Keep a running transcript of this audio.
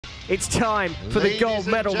It's time for the gold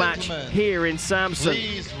medal match here in Samsun.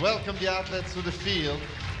 Please welcome the athletes to the field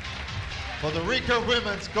for the Recurve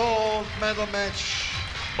Women's Gold Medal Match.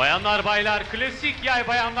 Bayanlar baylar, klasik yay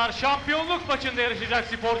bayanlar şampiyonluk maçında yarışacak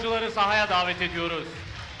sporcuları sahaya davet ediyoruz.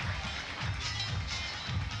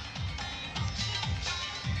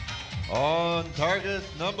 On target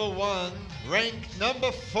number 1, ranked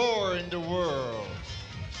number 4 in the world,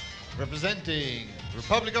 representing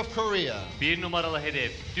Republic of Korea. Bir numaralı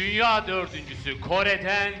hedef, dünya dördüncüsü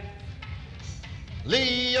Kore'den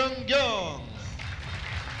Eun Gyeong.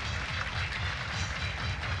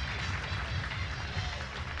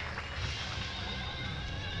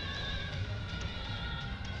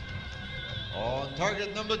 On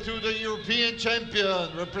target number 2, the European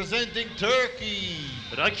champion, representing Turkey.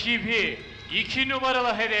 Rakibi 2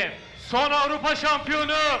 numaralı hedef, son Avrupa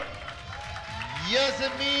şampiyonu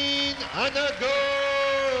Yasemin Anagoz.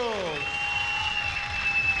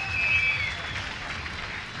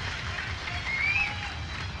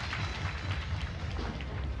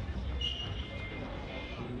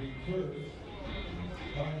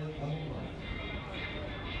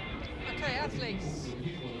 Okay, athletes.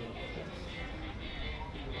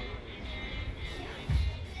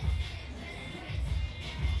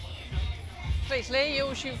 Please, Lee, you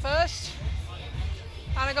will shoot first.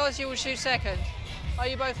 Anagoz, you will shoot second. Are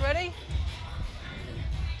you both ready?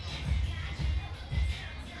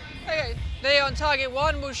 Okay, Lee on target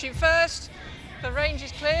 1 will shoot first. The range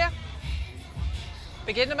is clear.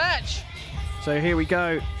 Begin the match. So here we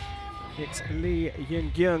go. It's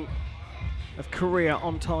Eun Gyeong of Korea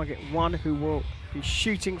on target 1, who will be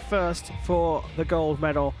shooting first for the gold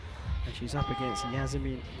medal. And she's up against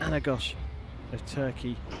Yasemin Anagoz of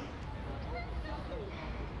Turkey.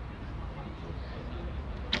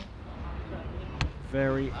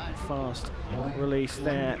 Very fast release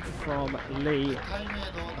there from Lee,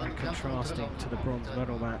 contrasting to the bronze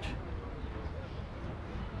medal match.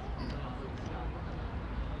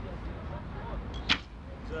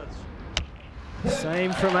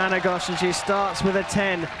 Same from Anagoz, and she starts with a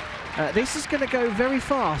 10. This is going to go very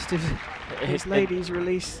fast if these ladies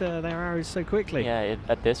release their arrows so quickly. Yeah,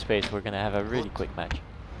 at this pace, we're going to have a really quick match.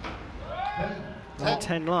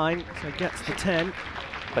 10 line, so gets the 10.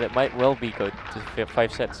 But it might well be good to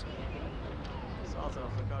 5 sets.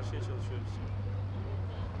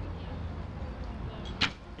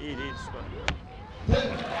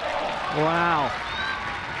 Wow.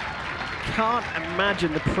 Can't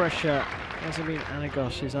imagine the pressure Yasemin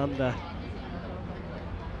Anagoz is under.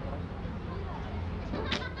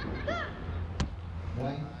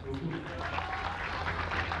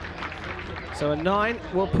 So a 9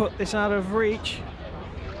 will put this out of reach.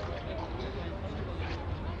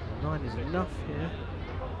 9 is enough here,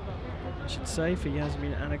 I should say, for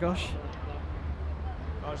Yasemin Anagoz.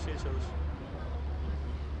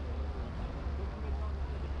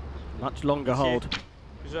 Much longer hold.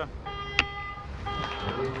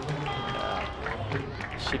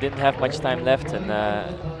 She didn't have much time left, and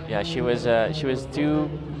yeah, she was too.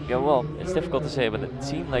 Yeah, well, it's difficult to say, but it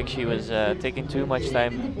seemed like she was taking too much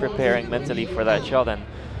time preparing mentally for that shot, and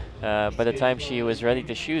by the time she was ready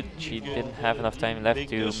to shoot, she didn't have enough time left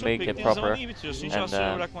to make it proper, and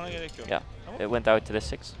yeah, it went out to the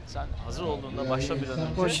 6.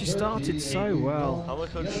 Well, she started so well.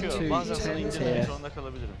 2 10s here.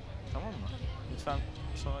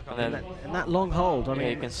 And that long hold, I mean,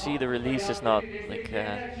 you can see the release is not like,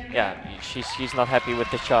 yeah, she's not happy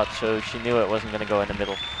with the shot, so she knew it wasn't going to go in the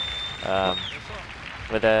middle.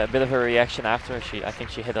 With a bit of a reaction after, I think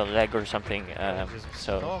she hit a leg or something,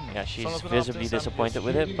 so yeah, she's visibly disappointed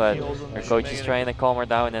with it, but her coach is trying to calm her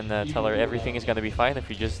down and tell her everything is going to be fine if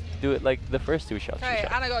you just do it like the first 2 shots. Okay,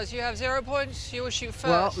 Anagoz, you have 0 points, you will shoot first.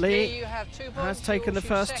 Well, Lee you have 2 points, has taken the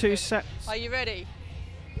first 2 sets. Are you ready?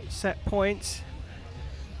 Set points.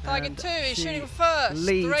 Target 2 is shooting first.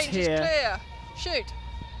 The range is clear. Shoot.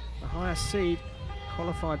 The highest seed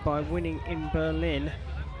qualified by winning in Berlin,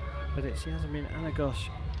 but it's Yasemin Anagoz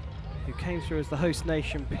who came through as the host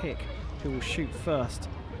nation pick who will shoot first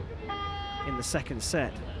in the 2nd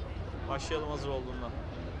set. Başlayalım hazır olduğunda.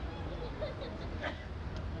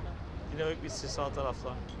 Dinamik bitsin sağ tarafta.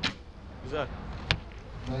 Güzel.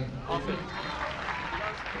 Aferin.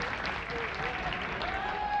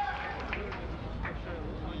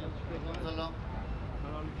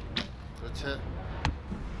 그렇지.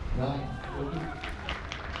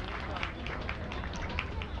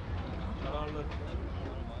 Kararlı.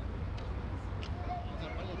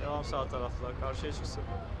 Devam sağ taraflar. Karşıya çıksın.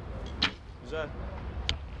 Güzel.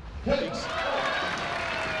 X.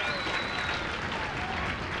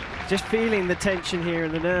 just feeling the tension here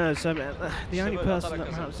in the nerves. The only person that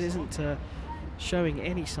perhaps isn't showing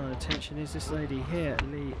any sign of tension is this lady here,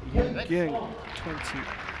 Eun Gyeong,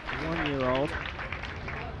 21-year-old,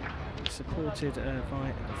 supported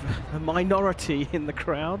by a minority in the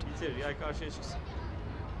crowd.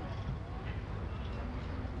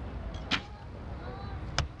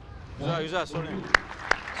 Güzel, sorun yok.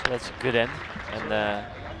 So that's a good end, and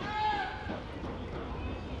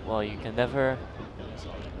well, you can never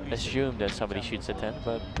assume that somebody shoots a 10,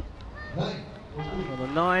 but Well, the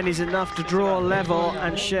 9 is enough to draw level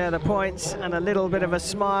and share the points, and a little bit of a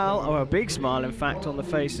smile, or a big smile in fact, on the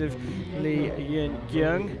face of Eun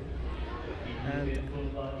Gyeong, and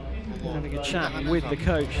having a chat with the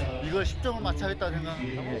coach. 이걸 10점을 맞춰야겠다 생각.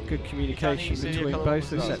 Yeah, good communication between both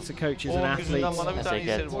the sets of coaches and athletes. as they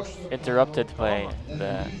get interrupted by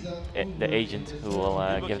the agent who will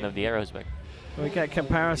give them the arrows back. We get a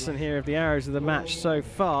comparison here of the arrows of the match so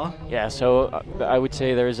far. Yeah, so I would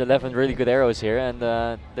say there's 11 really good arrows here, and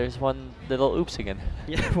there's one little oops again.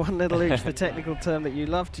 Yeah, one little oops, the technical term that you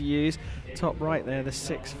love to use. Top right there, the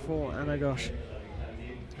 6'4" Anagoz.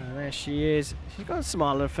 And there she is. She's got a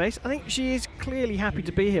smile on her face. I think she is clearly happy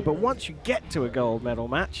to be here, but once you get to a gold medal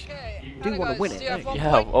match, you do want to win it, don't you?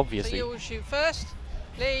 Yeah, obviously. So you will shoot first.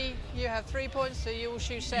 Lee, you have 3 points, so you will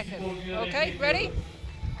shoot second. Okay, ready?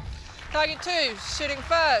 Target 2, shooting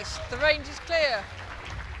first. The range is clear.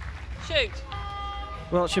 Shoot.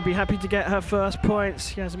 Well, she'll be happy to get her first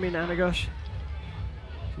points, Yasemin Anagoz.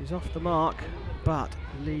 She's off the mark, but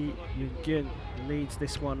Eun Gyeong leads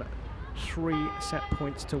this one 3 set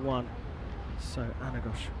points to 1. So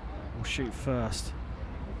Anagoz will shoot first.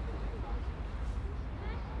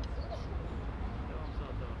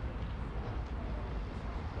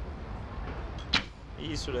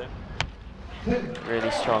 İyi süre.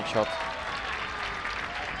 Really strong shot.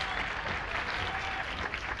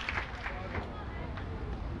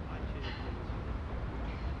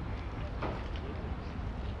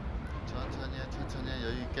 천천히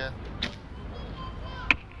여유 있게.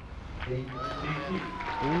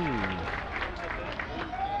 Ooh.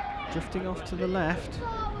 Drifting off to the left.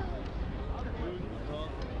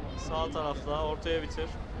 Sağ tarafla ortaya bitir.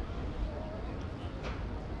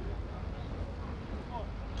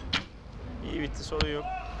 İyi bitti, sorun yok.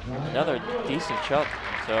 Another decent shot.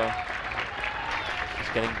 So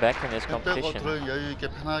he's getting back in this competition, 들어 여유 있게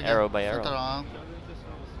편하게. arrow by arrow. 센터랑.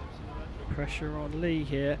 Pressure on Lee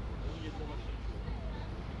here.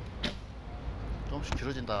 조금씩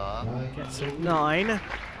길어진다. Gets a 9.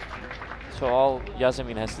 So all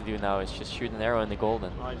Yasemin has to do now is just shoot an arrow in the gold,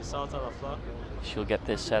 and Haydi sağ tarafla. she'll get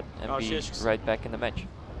this set and be right back in the match.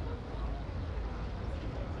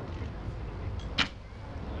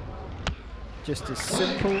 Just as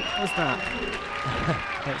simple as that.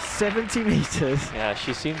 At 70 meters. Yeah,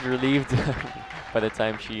 she seemed relieved by the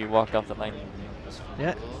time she walked off the line.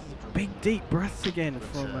 Yeah, big deep breaths again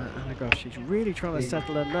from Anagoz. She's really trying to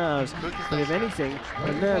settle her nerves. But if anything,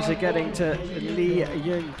 her nerves are getting to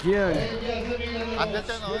Eun Gyeong.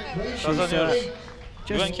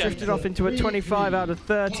 She's just drifted off into a 25 out of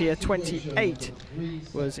 30. A 28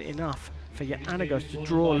 was enough for Anagoz to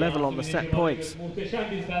draw level on the set points.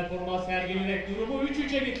 Muhteşem bir performans sergileyerek durumu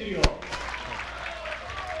 3-3'e getiriyor.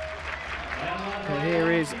 So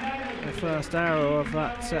here is the first arrow of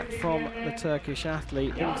that set from the Turkish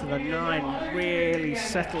athlete into the 9, really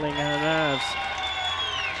settling her nerves.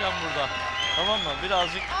 Can burada. Tamam mı?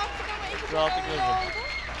 Birazcık rahatlık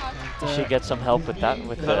verin. She gets some help with that,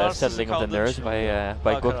 with the settling of the nerves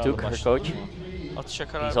by Göktuğ, her coach.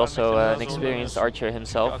 He's also an experienced archer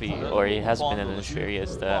himself, he has been an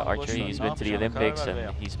experienced archer. He's been to the Olympics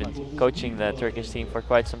and he's been coaching the Turkish team for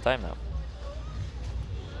quite some time now.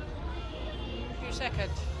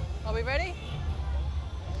 Second. Are we ready?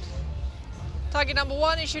 Target number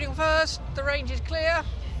 1 is shooting first. The range is clear.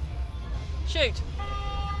 Shoot.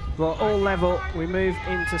 Well, all level, we move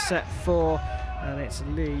into set 4, and it's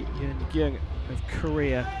Eun Gyeong of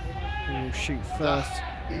Korea who will shoot first.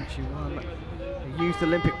 She won the Youth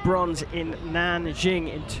Olympic bronze in Nanjing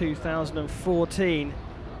in 2014.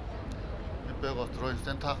 빼고 들어온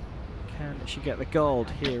센터. Can she get the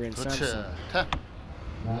gold here in 그렇지. Samsun? 태.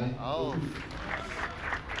 아우.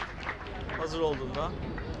 Hazır olduğunda.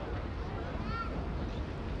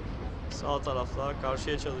 Sağ tarafla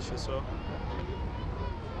karşıya çalışıyorsa o.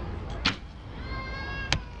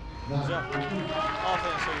 Güzel.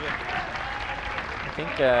 Aferin Sevgi. I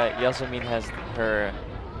think Yasemin has her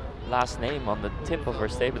last name on the tip of her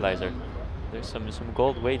stabilizer. There's some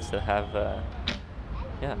gold weights that have,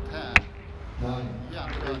 yeah. 태. 이게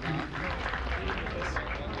안 들어가냐?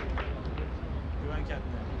 Güven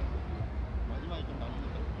kendine. 마지막에 좀 나중에.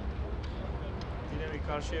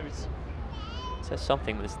 karşıya bitsin. It says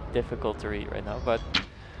something that's difficult to read right now, but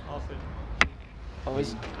Aferin. it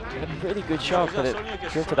was a really good shot, but it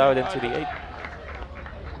drifted out into the 8.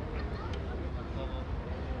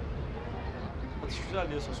 Atış güzel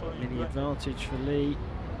diyorsa sorun yok. Mini advantage for Lee.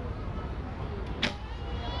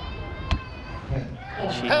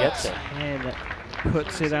 And she gets it. And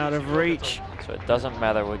puts it out of reach. So it doesn't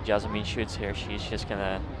matter what Yasemin shoots here. She's just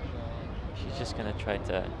gonna try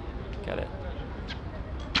to get it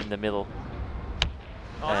in the middle.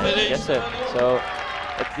 And she gets it. So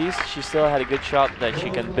at least she still had a good shot that she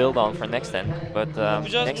can build on for next end. But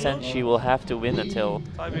next end she will have to win until,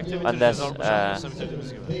 unless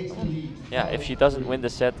yeah, if she doesn't win the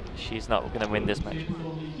set, she's not gonna win this match.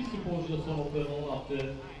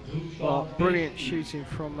 Well, brilliant shooting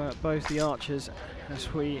from both the archers,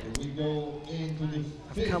 as we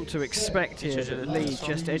have come to expect here. Lee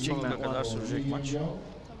just edging that one. Sürecek maç.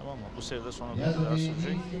 Tamam mı? Bu seride sonuna kadar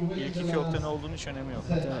sürecek. İlk iki yokta ne olduğunu hiç önemi yok.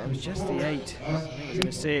 It was just the 8. I think we're going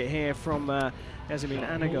to see it here from Yasemin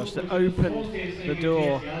Anagoz that opened the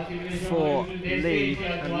door for Lee,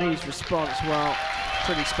 and Lee's response, well,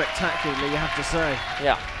 pretty spectacularly, you have to say.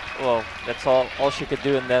 Yeah, well, that's all she could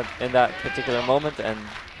do in that particular moment, and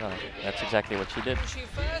that's exactly what she did. Shoot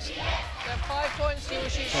first. You have 5 points. You will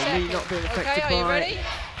shoot So second. Lee not being affected Okay, are you by ready?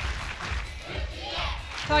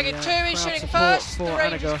 Target 2 is crowd shooting support first. for The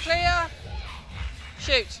range Anagoz. is clear.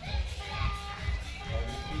 Shoot.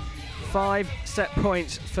 5 set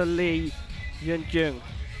points for Lee Eun Gyeong.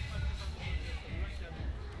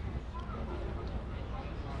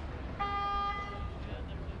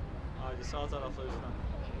 Hadi sağ tarafla lütfen.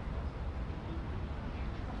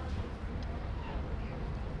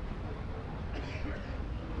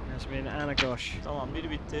 Yasemin Anagoz Tamam, biri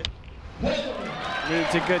bitti.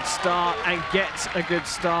 needs a good start and gets a good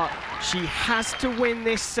start. She has to win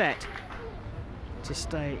this set to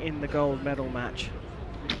stay in the gold medal match.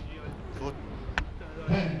 굿.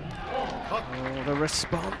 Oh, the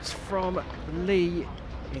response from Lee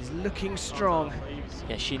is looking strong. İyi bitsin.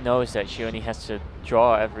 Yeah, she knows that she only has to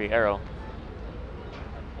draw every arrow.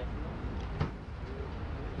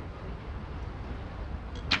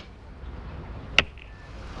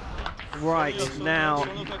 Right, now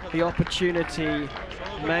the opportunity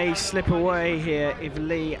may slip away here if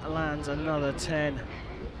Lee lands another 10.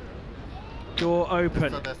 Door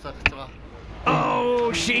open. 됐어, 됐어, 됐어.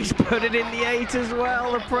 Oh, she's put it in the 8 as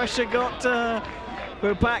well. The pressure got to her.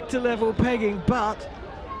 We're back to level pegging, but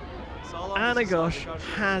Sağlam Anagoz bitsin,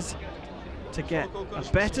 karşı. has to get a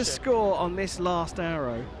better score on this last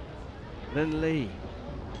arrow than Lee.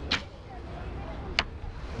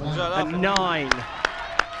 Güzel, A aferin. 9.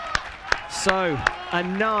 So a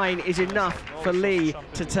 9 is enough for Lee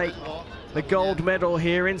to take the gold medal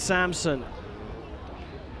here in Samsun.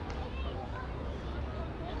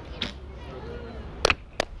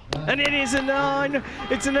 And it is a 9.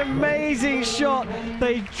 It's an amazing shot.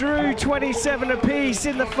 They drew 27 apiece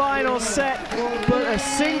in the final set, but a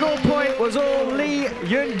single point was all Lee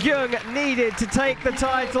Eun Gyeong needed to take the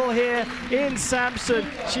title here in Samsun.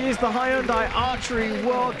 She is the Hyundai Archery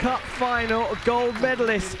World Cup final gold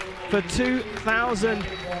medalist for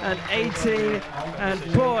 2018.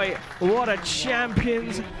 And boy, what a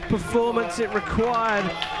champion's performance it required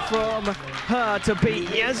from her to beat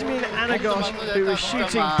Yasemin Anagoz, who was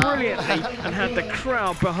shooting brilliantly and had the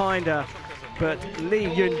crowd behind her. But Lee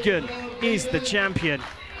Eun Gyeong is the champion.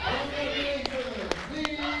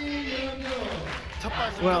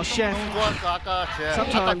 Well, Chef,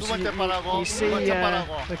 sometimes you see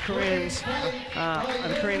the Koreans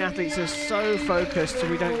and the Korean athletes are so focused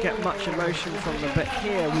we don't get much emotion from them, but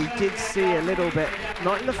here we did see a little bit,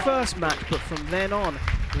 not in the first match, but from then on,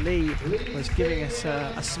 Lee was giving us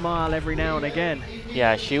a smile every now and again.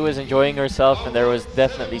 Yeah, she was enjoying herself, and there was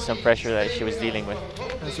definitely some pressure that she was dealing with.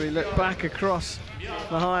 As we look back across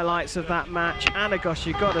the highlights of that match, Anagoz,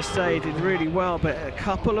 you've got to say, did really well, but a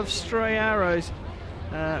couple of stray arrows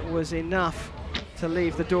was enough to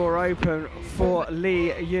leave the door open for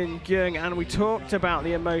Lee Eun Gyeong. And we talked about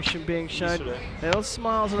the emotion being shown. Little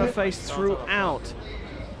smiles on her face throughout.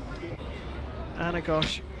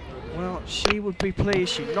 Anagoz, well, she would be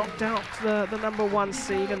pleased. She knocked out the #1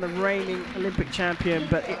 seed and the reigning Olympic champion,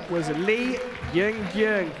 but it was Lee Eun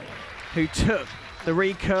Gyeong who took the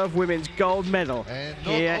recurve women's gold medal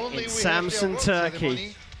here in Samsun,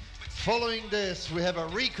 Turkey. Following this, we have a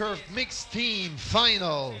recurve mixed team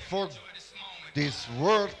final for this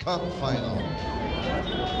World Cup final.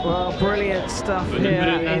 Well, brilliant stuff here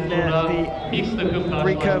in the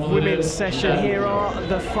recurve women's session. Here are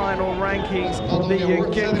the final rankings. Lee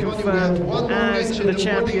Eun Gyeong confirmed as the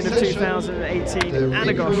champion of 2018.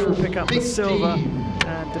 Anagoz will pick up the silver.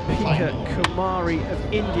 Deepika Kumari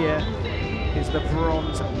of India is the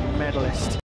bronze medalist.